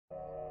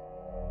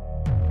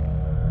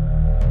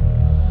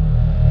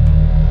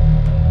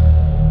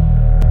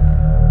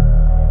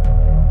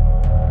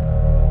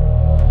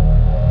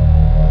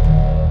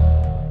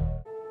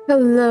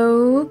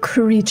Hello,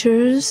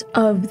 creatures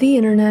of the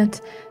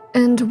internet,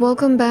 and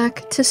welcome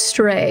back to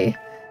Stray.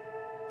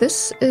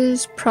 This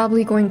is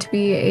probably going to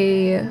be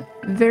a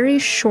very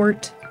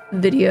short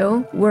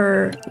video.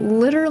 We're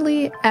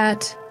literally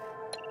at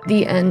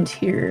the end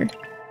here.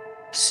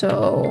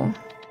 So,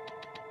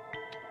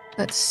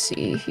 let's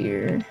see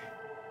here.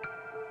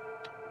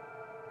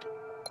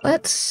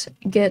 Let's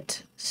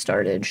get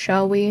started,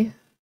 shall we?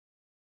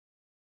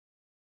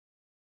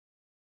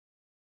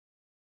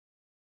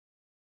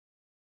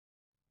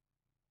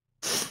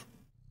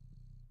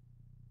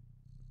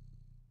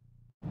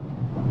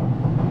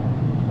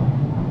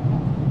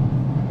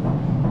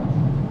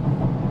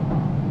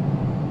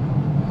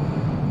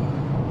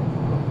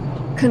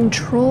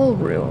 Control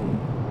room.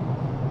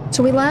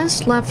 So we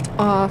last left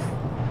off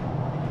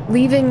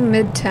leaving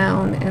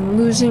Midtown and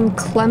losing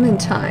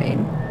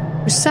Clementine,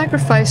 who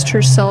sacrificed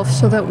herself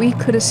so that we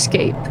could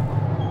escape.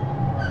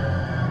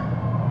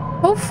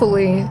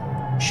 Hopefully,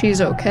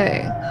 she's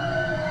okay.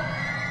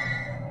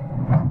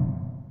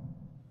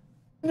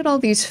 Look at all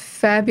these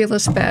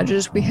fabulous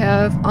badges we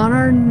have on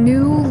our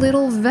new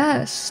little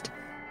vest.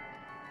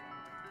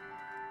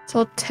 It's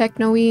all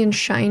techno-y and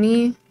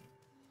shiny.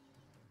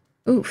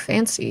 Ooh,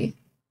 fancy.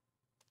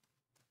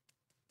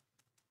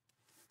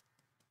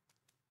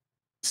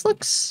 This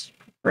looks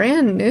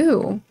brand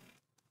new.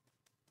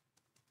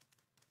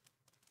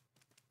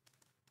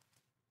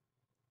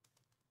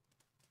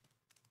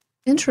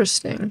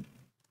 Interesting.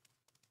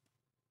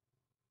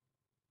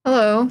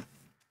 Hello.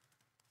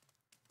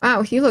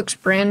 Wow, he looks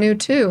brand new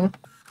too.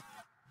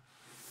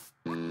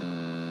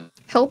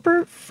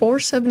 Helper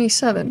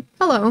 477.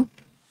 Hello.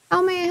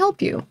 How may I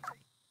help you?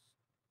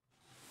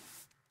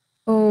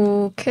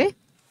 Okay.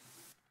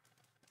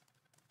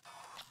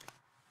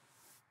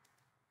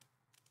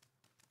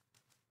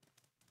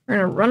 We're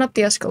gonna run up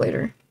the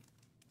escalator.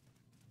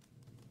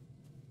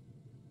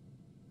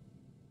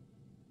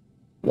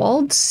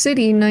 Walled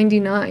City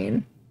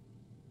 99.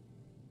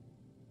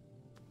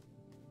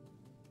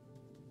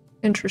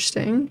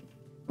 Interesting.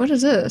 What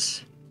is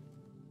this?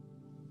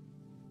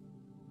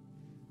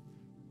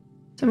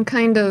 Some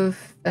kind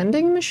of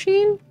vending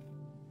machine?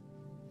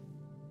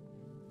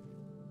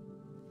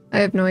 I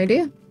have no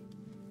idea.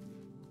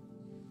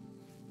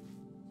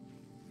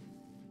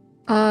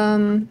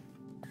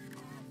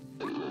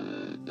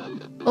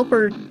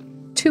 Helper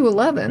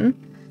 211.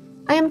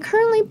 I am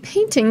currently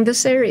painting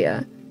this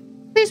area.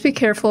 Please be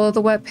careful of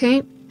the wet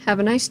paint. Have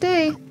a nice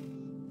day.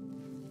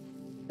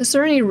 Is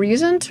there any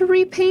reason to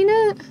repaint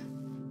it?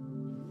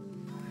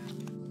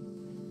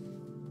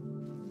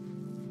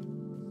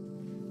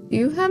 Do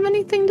you have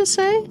anything to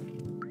say?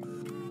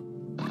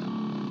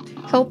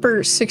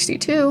 Helper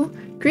 62.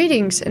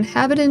 Greetings,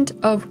 inhabitant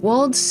of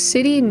Walled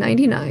City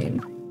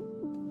 99.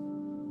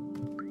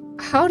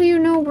 How do you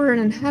know we're an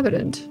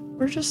inhabitant?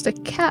 We're just a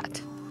cat.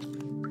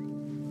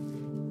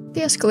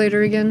 The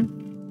escalator again.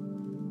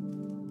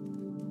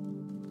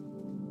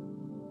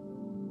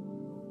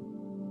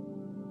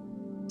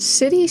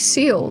 City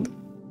sealed.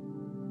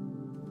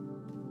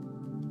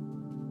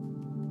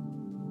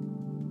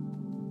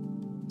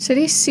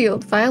 City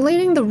sealed.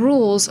 Violating the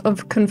rules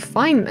of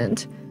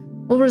confinement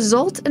will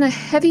result in a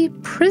heavy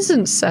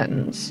prison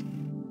sentence.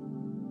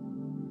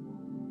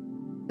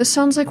 This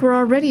sounds like we're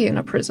already in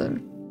a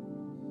prison.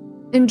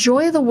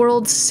 Enjoy the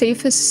world's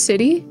safest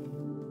city?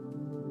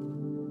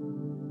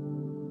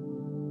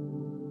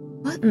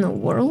 What in the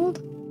world?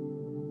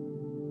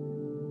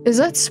 Is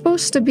that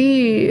supposed to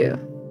be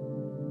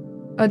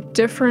a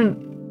different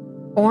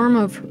form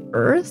of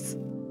Earth?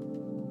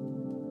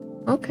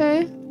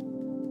 Okay.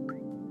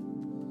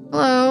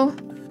 Hello.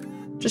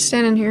 Just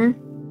standing here.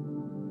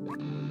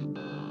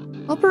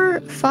 Helper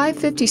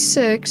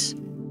 556.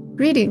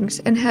 Greetings,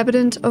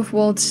 inhabitant of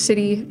Walled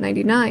City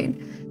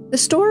 99.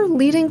 The door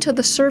leading to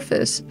the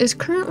surface is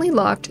currently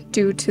locked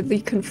due to the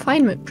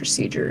confinement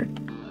procedure.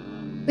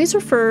 Please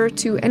refer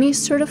to any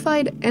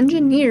certified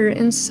engineer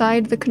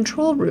inside the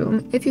control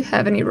room if you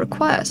have any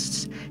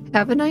requests.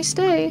 Have a nice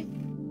day.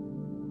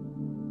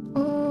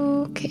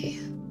 Okay.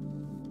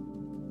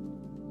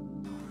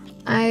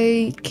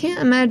 I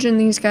can't imagine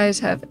these guys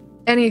have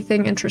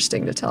anything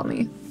interesting to tell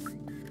me.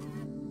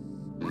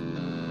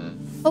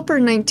 Helper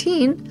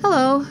 19.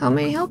 Hello, how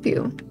may I help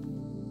you?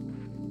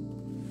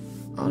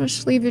 I'll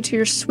just leave you to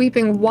your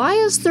sweeping. Why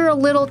is there a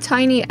little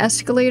tiny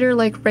escalator,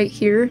 like, right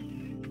here?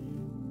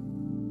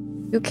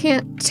 You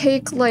can't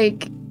take,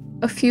 like,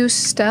 a few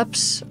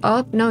steps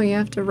up? No, you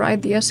have to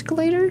ride the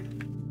escalator?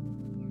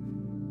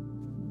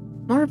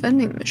 More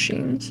vending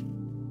machines.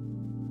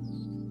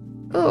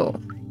 Oh,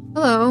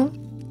 hello.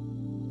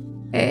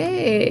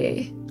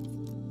 Hey.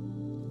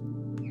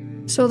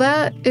 So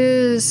that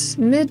is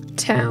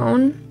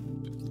Midtown.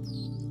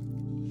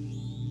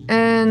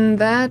 And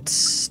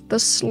that's the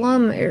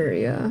slum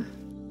area.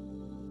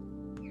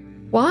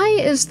 Why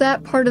is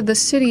that part of the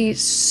city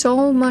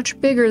so much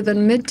bigger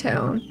than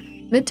Midtown?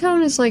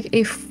 Midtown is like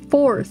a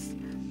fourth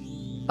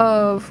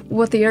of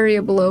what the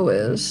area below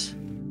is.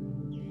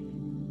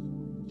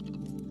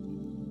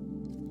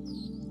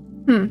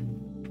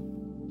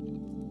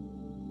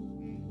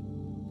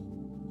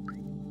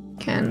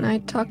 Can I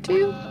talk to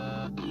you?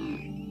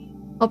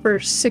 Helper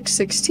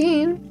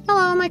 616.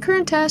 Hello, my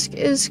current task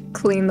is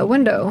clean the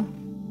window.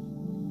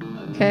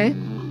 Okay.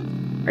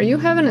 Are you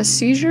having a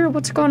seizure?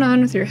 What's going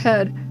on with your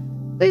head?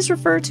 Please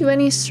refer to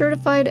any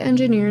certified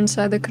engineer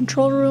inside the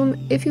control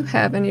room if you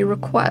have any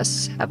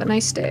requests. Have a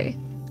nice day.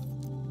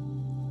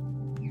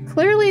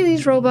 Clearly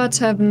these robots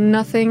have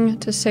nothing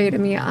to say to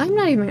me. I'm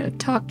not even going to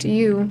talk to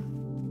you.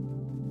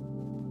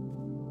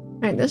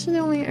 Alright, this is the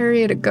only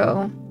area to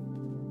go.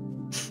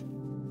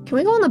 Can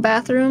we go in the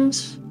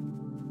bathrooms?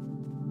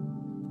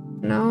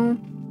 No.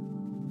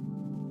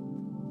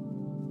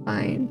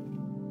 Fine.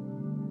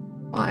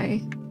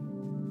 Why?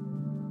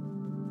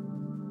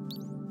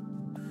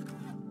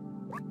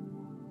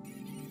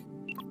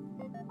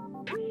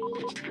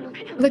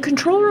 The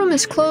control room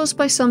is closed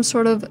by some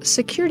sort of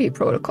security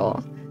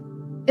protocol.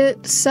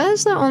 It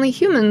says that only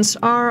humans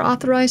are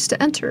authorized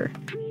to enter.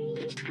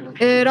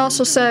 It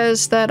also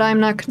says that I'm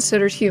not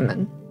considered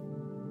human.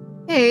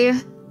 Hey,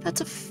 that's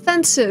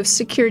offensive,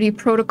 security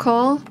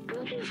protocol.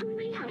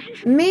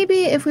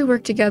 Maybe if we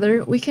work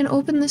together, we can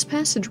open this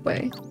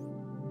passageway.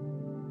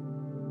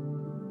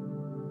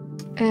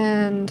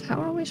 And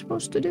how are we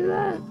supposed to do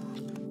that?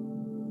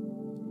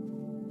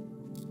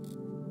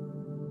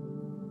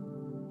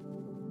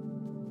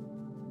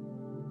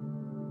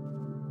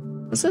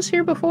 Was this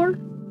here before?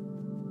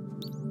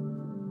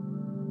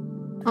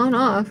 On,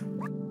 off.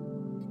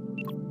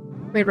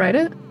 Can we write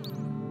it?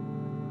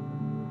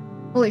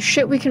 Holy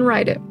shit, we can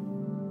write it.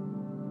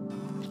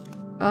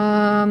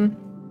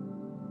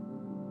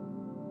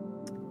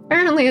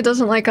 Apparently it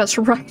doesn't like us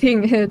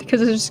writing it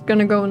because it's just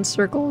gonna go in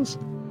circles.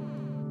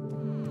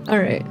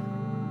 Alright.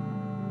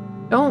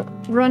 Don't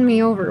run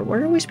me over.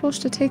 Where are we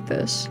supposed to take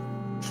this?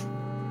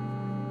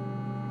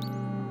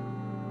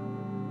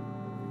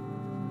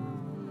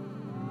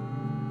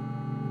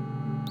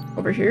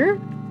 Over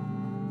here?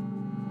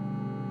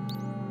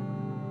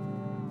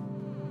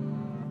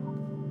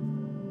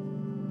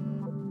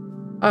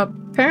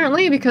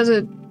 Apparently, because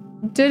it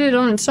did it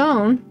on its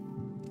own.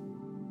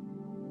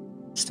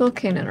 Still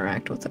can't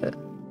interact with it.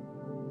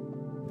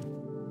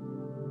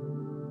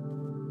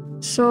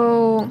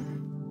 So...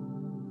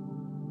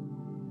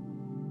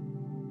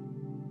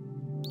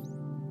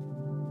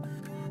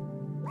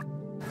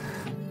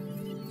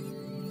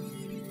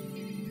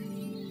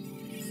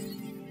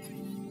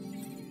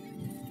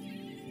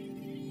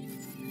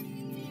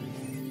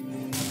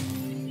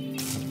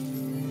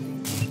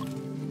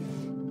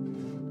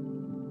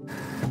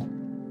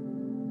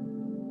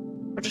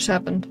 what just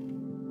happened?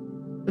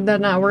 Did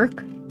that not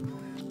work?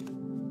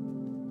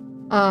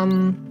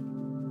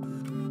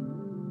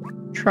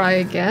 Try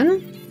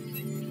again?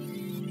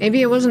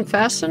 Maybe it wasn't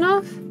fast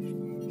enough?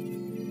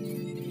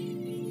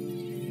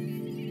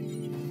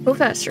 Go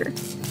faster.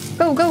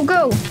 Go, go,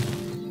 go!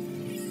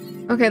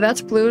 Okay,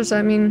 that's blue. Does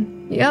that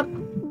mean... Yep.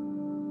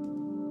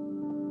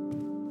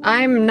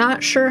 I'm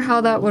not sure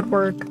how that would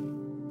work,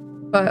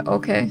 but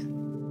okay.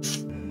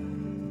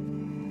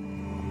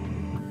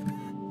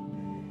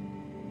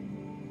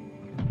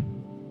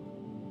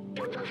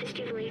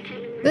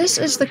 This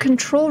is the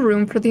control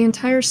room for the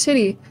entire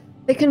city.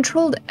 They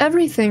controlled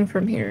everything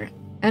from here,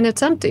 and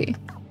it's empty.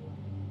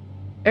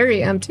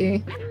 Very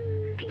empty.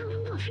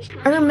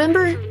 I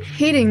remember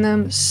hating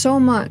them so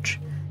much.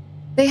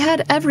 They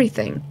had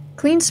everything.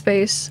 Clean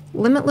space,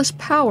 limitless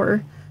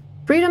power,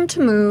 freedom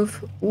to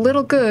move,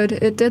 little good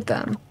it did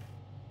them.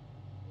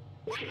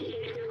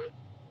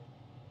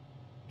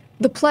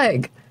 The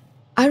plague.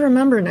 I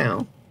remember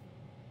now.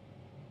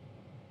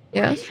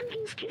 Yes?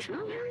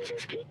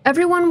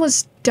 Everyone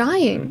was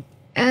dying,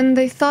 and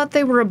they thought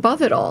they were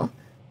above it all.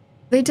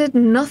 They did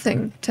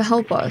nothing to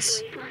help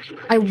us.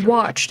 I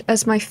watched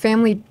as my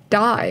family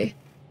die.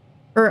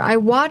 I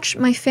watched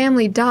my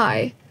family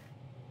die.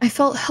 I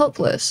felt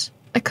helpless.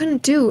 I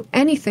couldn't do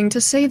anything to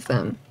save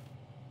them.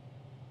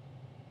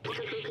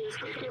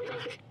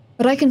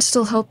 But I can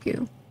still help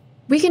you.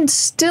 We can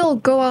still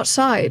go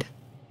outside.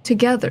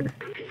 Together.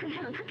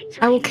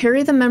 I will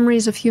carry the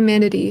memories of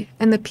humanity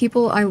and the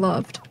people I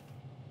loved.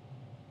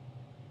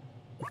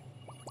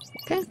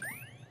 Okay.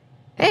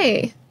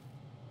 Hey!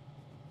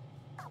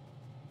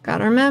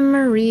 Got our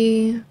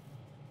memory.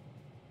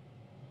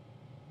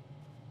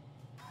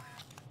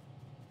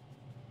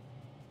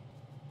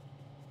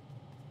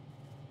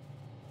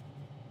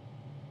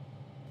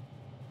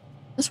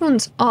 This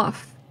one's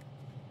off.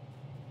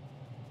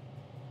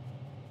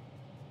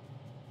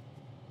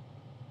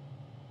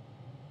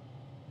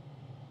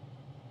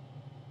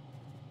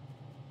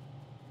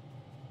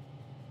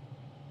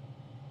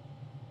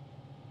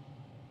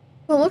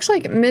 Well, it looks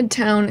like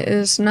Midtown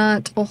is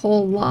not a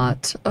whole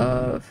lot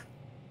of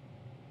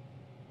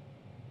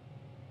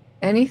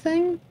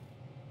anything.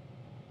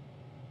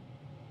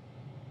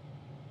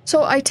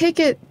 So I take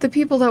it the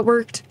people that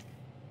worked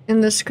in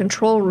this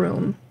control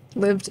room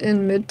lived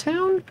in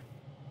Midtown,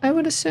 I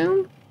would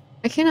assume?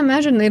 I can't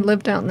imagine they'd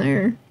live down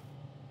there.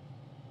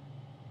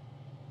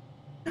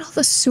 Look at all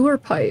the sewer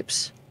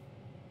pipes.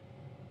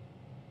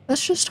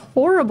 That's just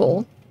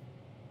horrible.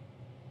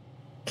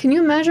 Can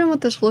you imagine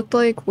what this looked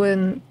like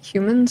when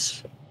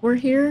humans were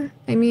here?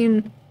 I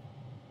mean,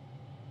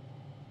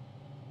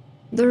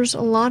 there's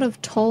a lot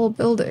of tall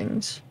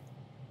buildings.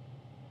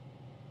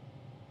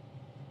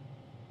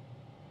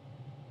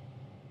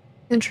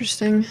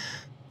 Interesting.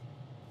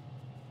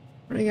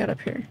 What do I got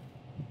up here?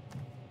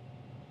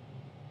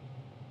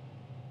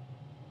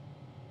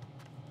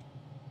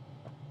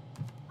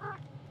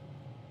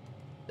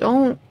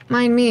 Don't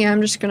mind me,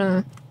 I'm just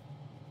gonna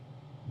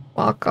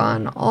walk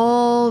on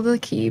all the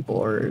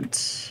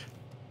keyboards.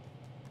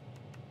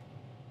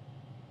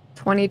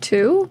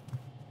 22?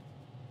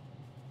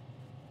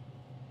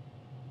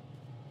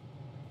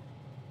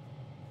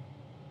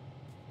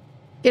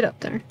 Get up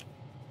there.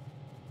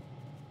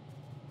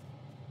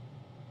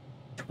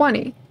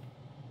 20.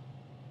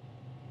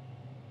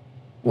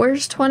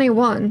 Where's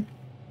 21?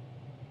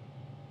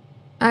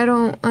 I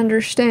don't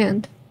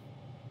understand.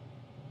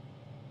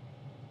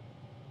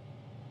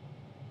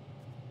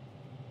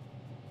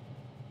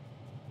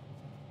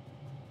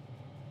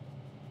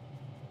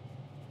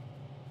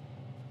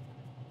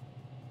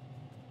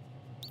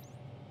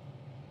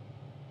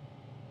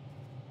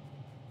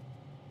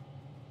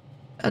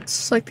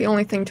 That's like the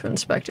only thing to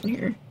inspect in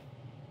here.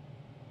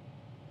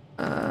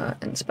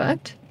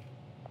 Inspect.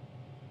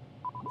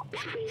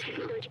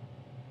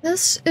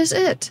 This is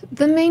it,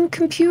 the main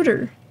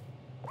computer.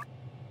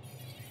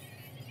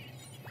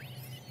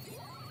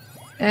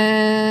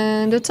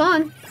 And it's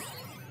on.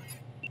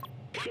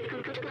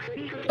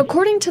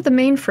 According to the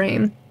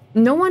mainframe,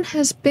 no one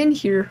has been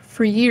here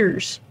for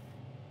years.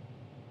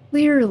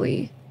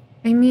 Clearly.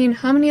 I mean,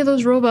 how many of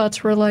those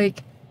robots were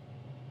like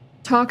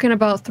talking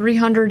about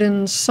 300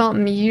 and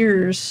something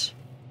years?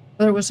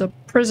 There was a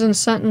prison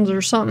sentence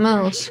or something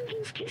else.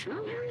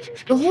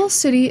 The whole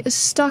city is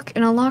stuck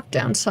in a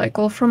lockdown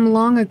cycle from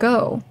long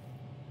ago.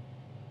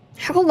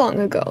 How long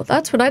ago?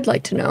 That's what I'd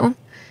like to know.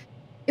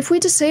 If we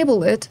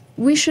disable it,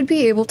 we should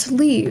be able to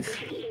leave.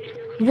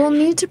 We'll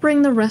need to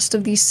bring the rest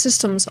of these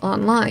systems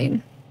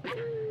online.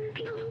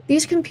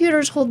 These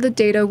computers hold the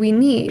data we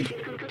need.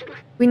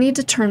 We need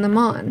to turn them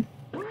on.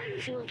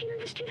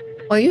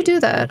 While you do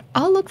that,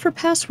 I'll look for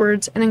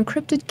passwords and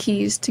encrypted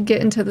keys to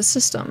get into the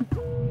system.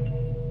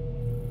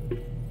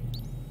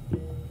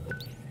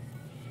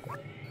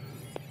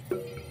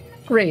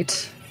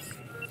 Great.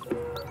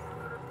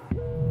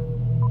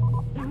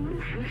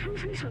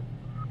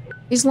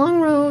 These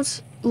long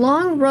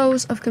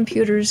rows of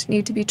computers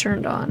need to be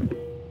turned on.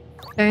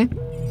 Okay?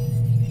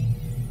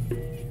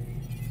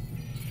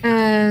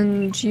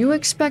 And you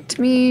expect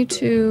me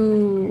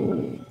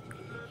to...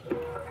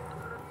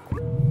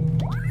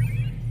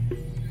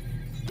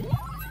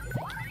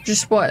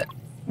 just what?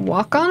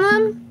 Walk on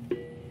them?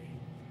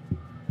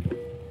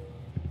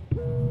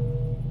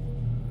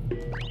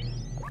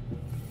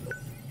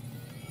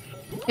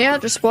 Yeah,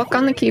 just walk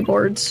on the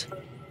keyboards.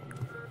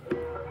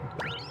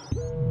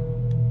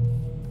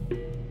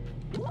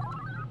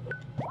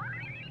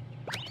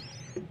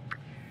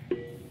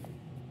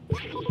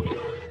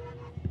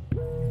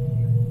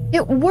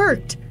 It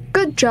worked!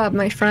 Good job,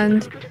 my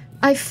friend.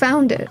 I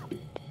found it.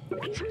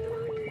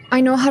 I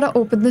know how to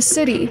open the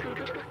city.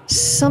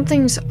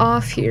 Something's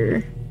off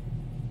here.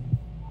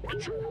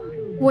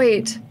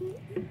 Wait,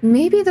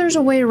 maybe there's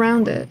a way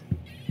around it.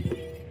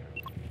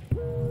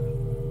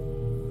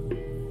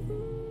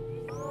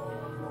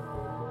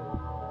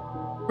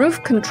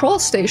 Roof control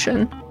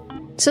station?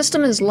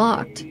 System is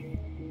locked.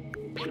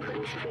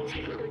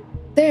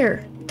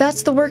 There,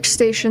 that's the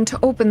workstation to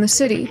open the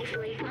city.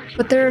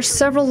 But there are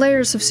several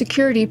layers of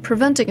security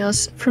preventing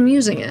us from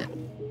using it.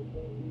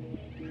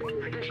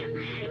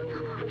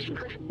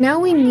 Now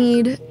we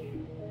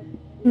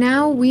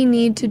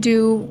need to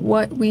do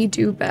what we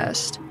do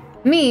best.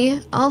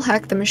 Me, I'll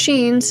hack the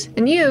machines,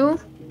 and you,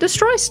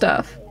 destroy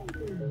stuff.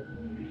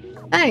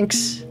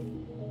 Thanks.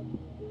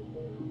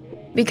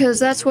 Because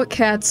that's what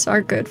cats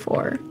are good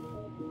for.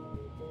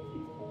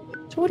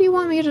 So what do you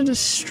want me to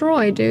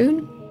destroy,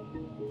 dude?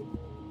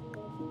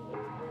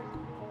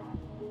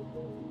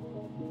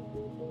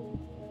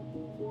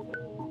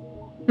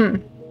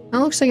 That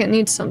looks like it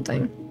needs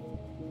something.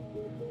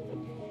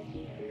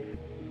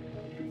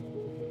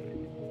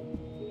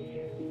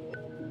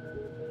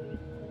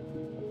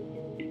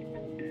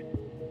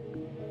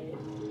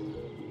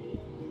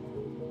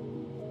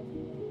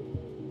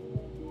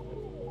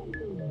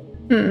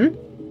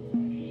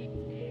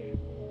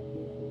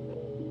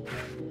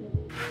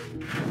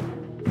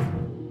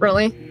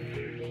 Really?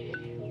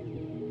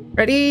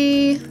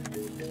 Ready?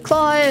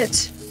 Claw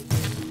it!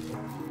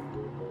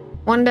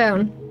 One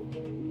down.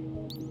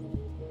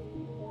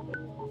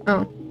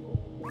 Oh.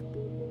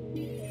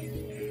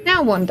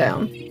 Now one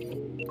down.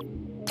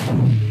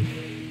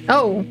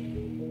 Oh.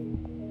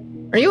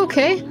 Are you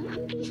okay?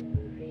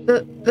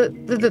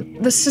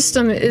 The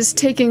system is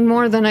taking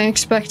more than I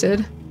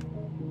expected.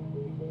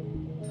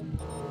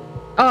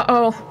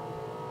 Uh-oh.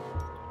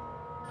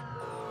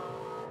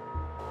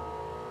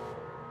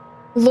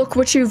 Look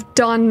what you've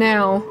done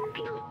now.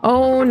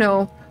 Oh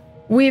no.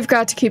 We've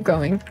got to keep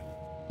going.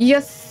 You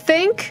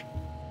think?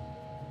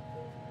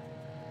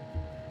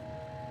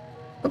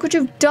 Look what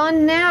you've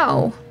done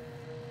now!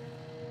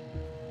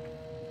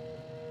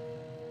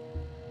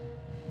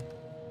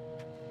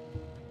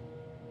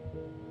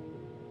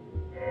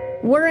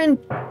 We're in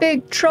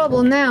big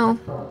trouble now.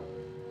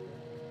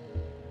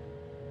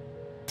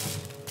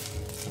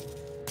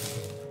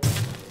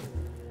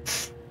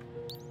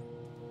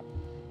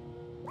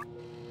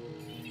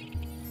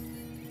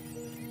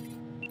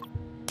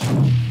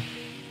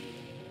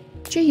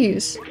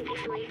 Jeez.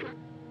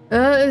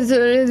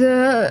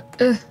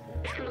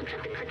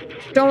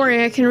 Don't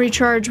worry, I can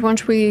recharge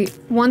once we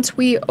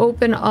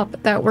open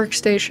up that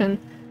workstation.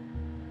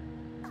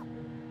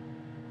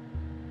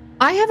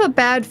 I have a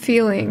bad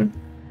feeling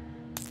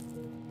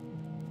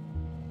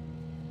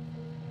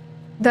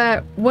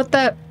that what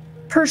that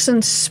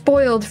person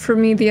spoiled for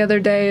me the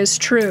other day is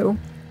true.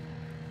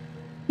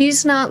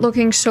 He's not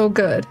looking so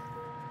good.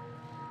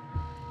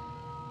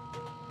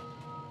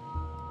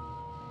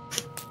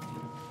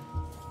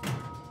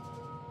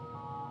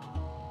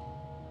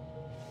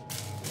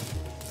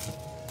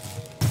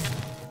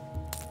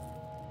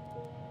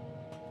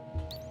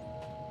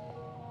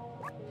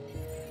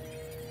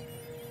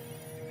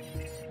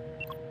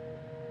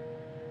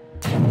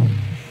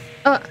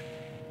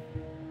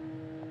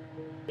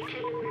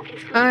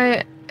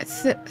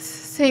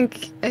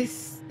 I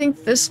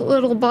think this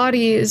little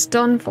body is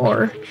done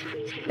for.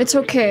 It's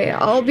okay,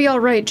 I'll be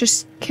alright,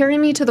 just carry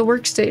me to the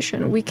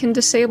workstation. We can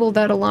disable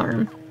that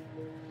alarm.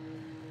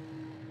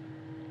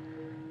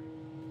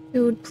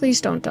 Dude,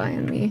 please don't die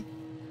on me.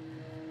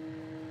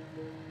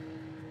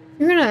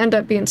 You're gonna end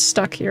up being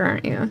stuck here,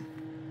 aren't you?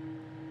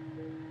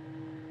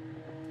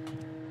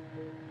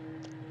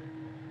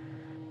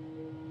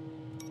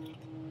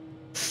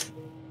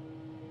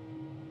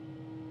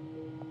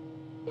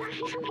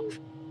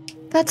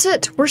 That's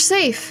it, we're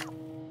safe.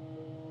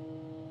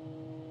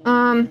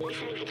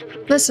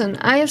 Listen,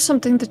 I have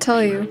something to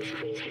tell you.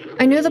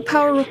 I knew the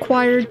power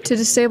required to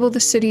disable the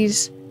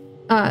city's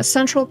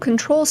central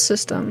control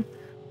system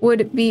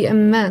would be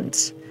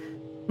immense.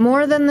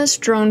 More than this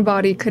drone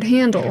body could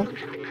handle.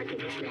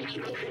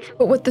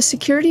 But with the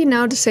security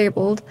now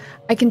disabled,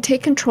 I can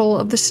take control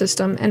of the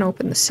system and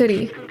open the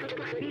city.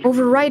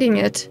 Overriding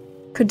it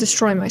could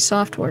destroy my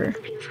software.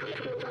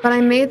 But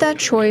I made that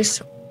choice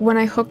when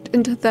I hooked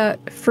into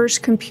that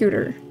first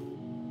computer.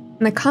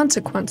 And the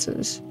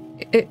consequences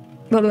it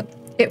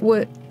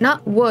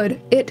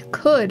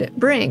could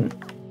bring.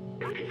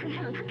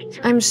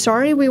 I'm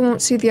sorry we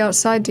won't see the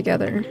outside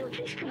together.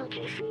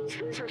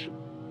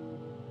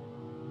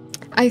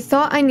 I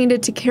thought I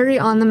needed to carry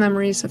on the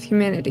memories of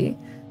humanity,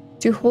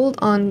 to hold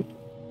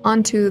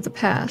onto the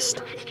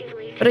past.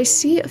 But I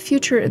see a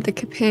future in the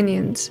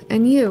companions,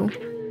 and you.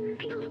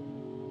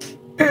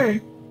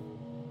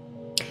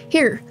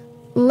 Here,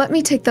 let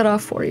me take that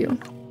off for you.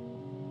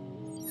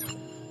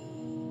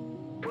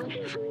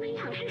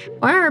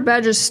 Why are our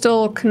badges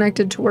still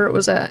connected to where it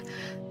was at?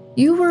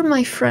 You were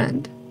my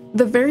friend,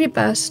 the very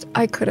best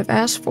I could have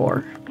asked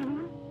for.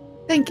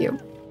 Thank you.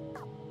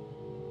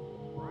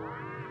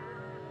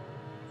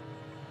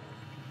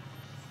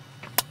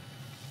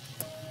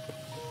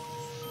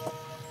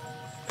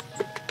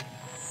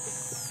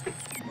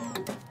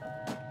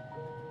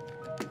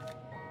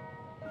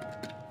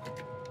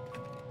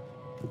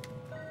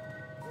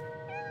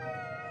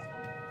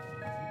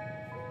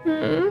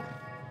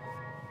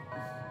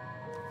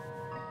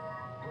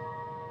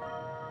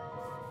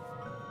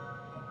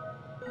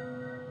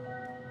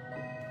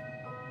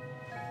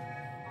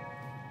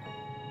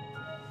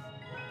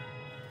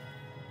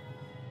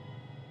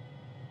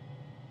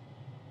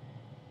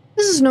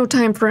 This is no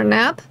time for a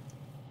nap.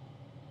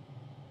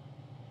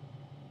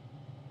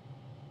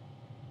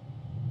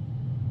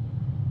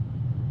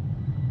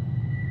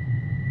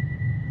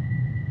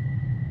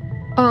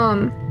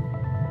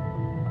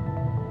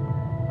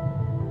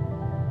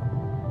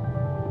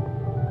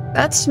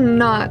 That's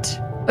not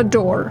a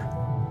door.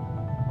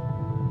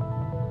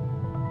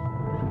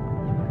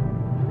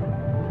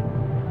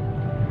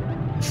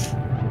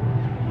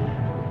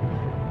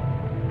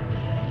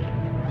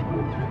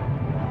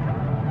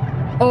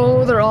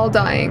 Oh, they're all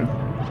dying.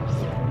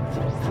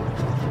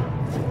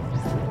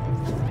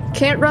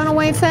 Can't run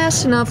away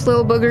fast enough,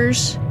 little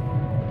boogers.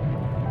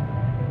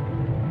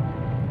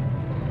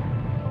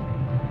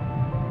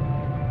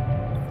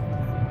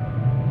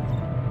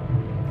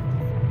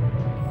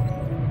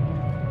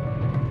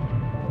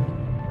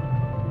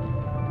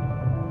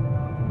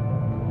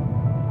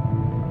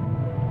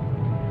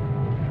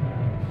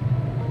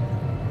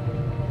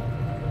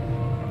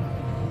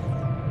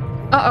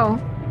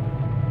 Uh-oh.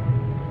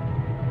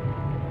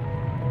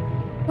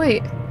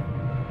 Wait.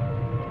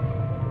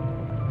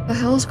 The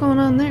hell's going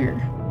on there?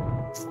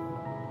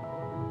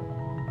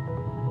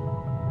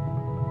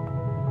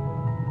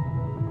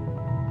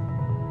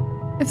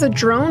 If the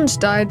drones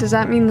died, does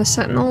that mean the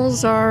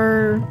sentinels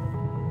are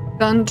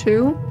done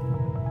too?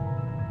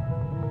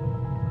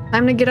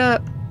 Time to get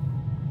up.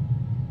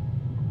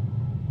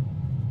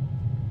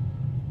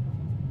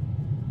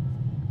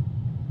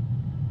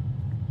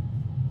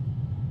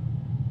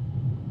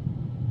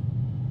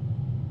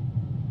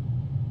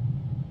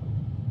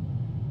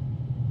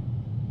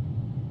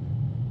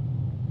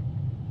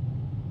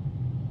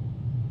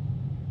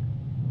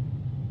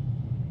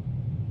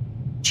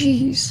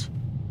 Jeez.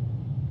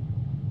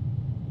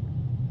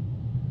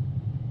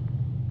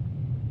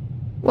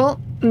 Well,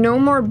 no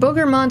more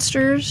booger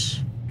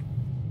monsters.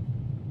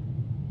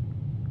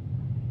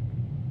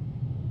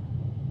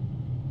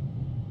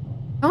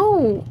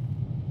 Oh.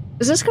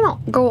 Is this gonna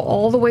go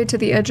all the way to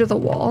the edge of the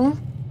wall?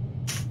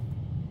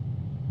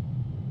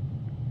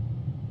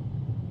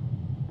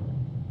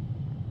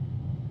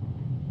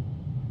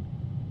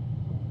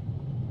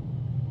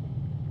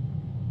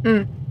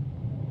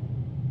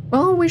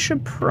 Well, we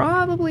should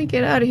probably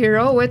get out of here.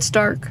 Oh, it's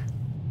dark.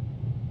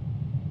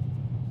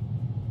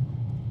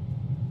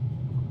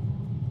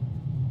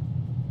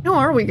 How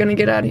are we gonna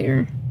get out of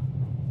here?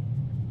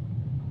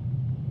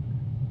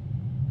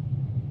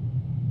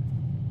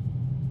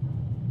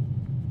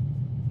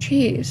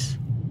 Jeez.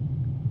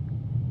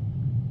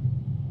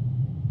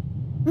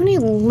 How many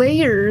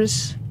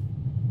layers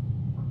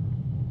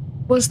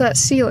was that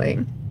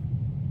ceiling?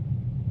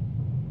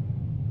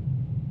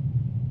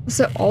 Was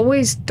it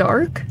always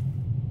dark?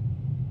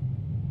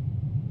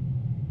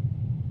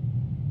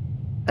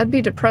 That'd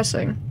be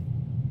depressing.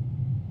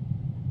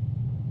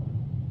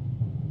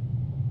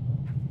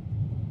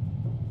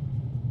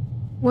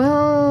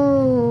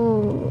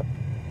 Well,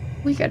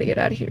 we gotta get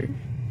out of here.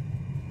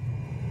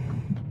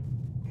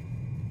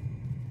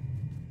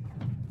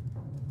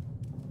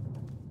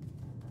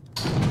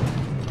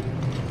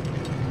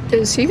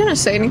 Is he gonna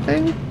say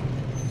anything?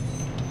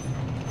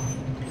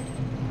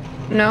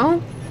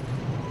 No?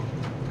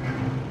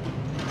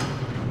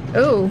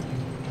 Oh.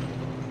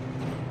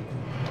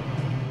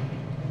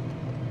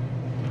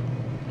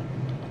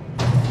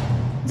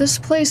 This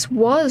place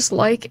was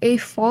like a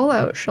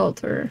fallout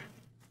shelter.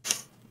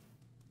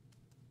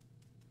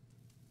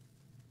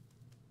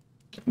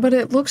 But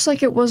it looks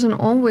like it wasn't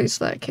always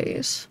that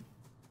case.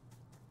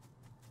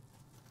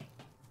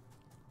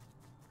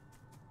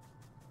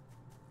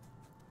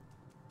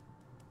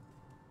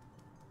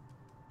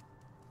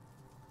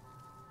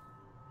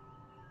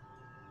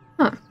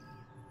 Huh.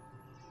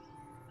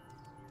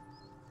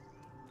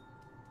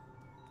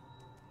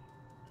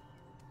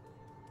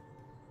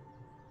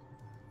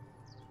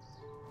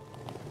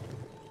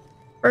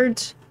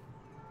 Birds.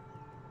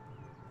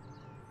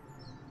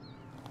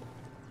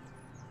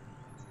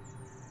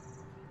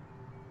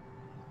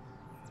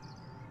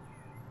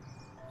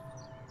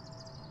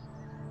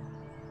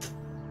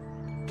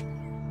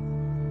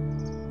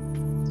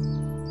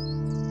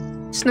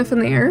 Sniff in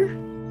the air.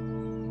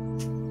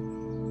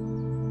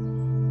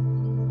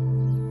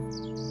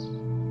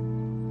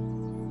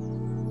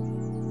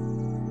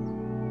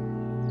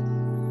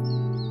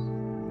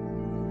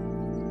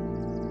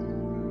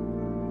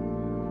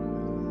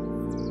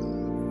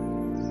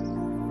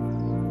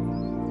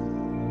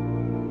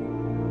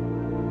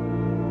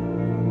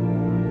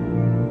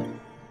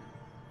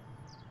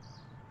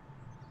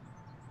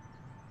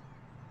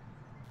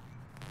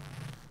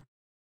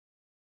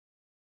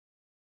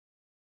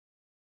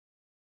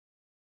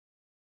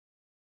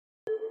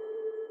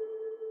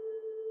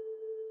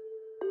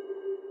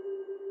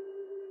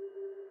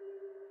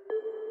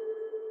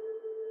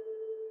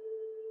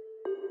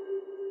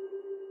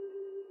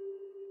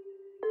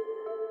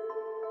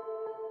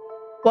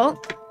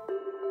 Well,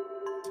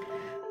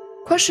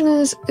 question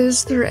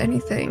is there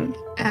anything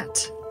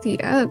at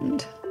the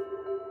end?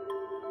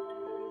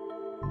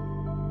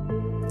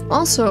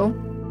 Also,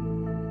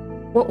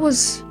 what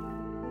was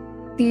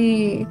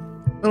the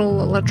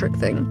little electric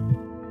thing?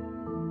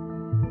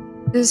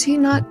 Is he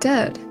not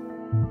dead?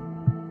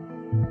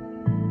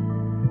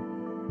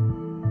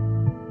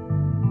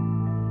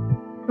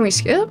 Can we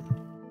skip?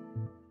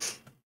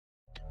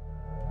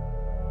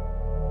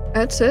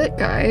 That's it,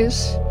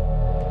 guys.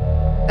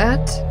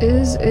 That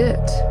is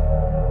it.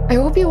 I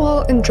hope you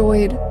all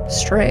enjoyed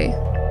Stray,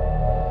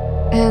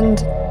 and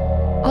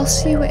I'll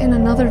see you in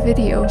another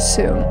video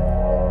soon.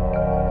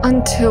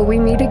 Until we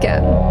meet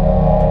again.